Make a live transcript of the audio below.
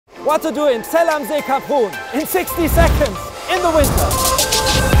What to do in Zell am See-Kaprun in 60 seconds in the winter.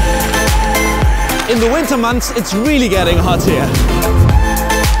 In the winter months, it's really getting hot here.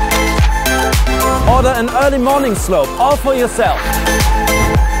 Order an early morning slope, all for yourself.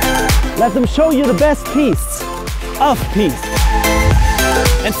 Let them show you the best pistes, Offpiste.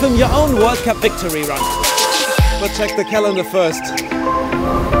 And film your own World Cup victory run. But check the calendar first.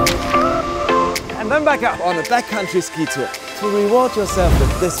 And then back up On a backcountry ski tour to reward yourself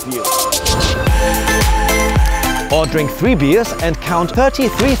with this view. Or drink 3 beers and count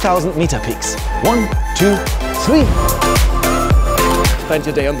 33,000 meter peaks. 1, 2, 3. Spend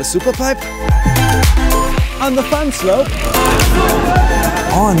your day on the superpipe, on the fun slope,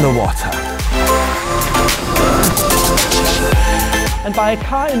 or in the water. and buy a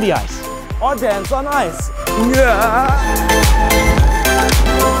car in the ice. Or dance on ice. Yeah.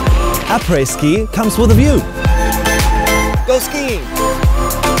 Après ski comes with a view. Go skiing.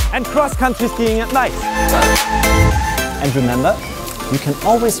 And cross-country skiing at night. And remember, you can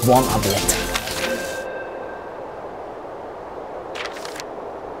always warm up later.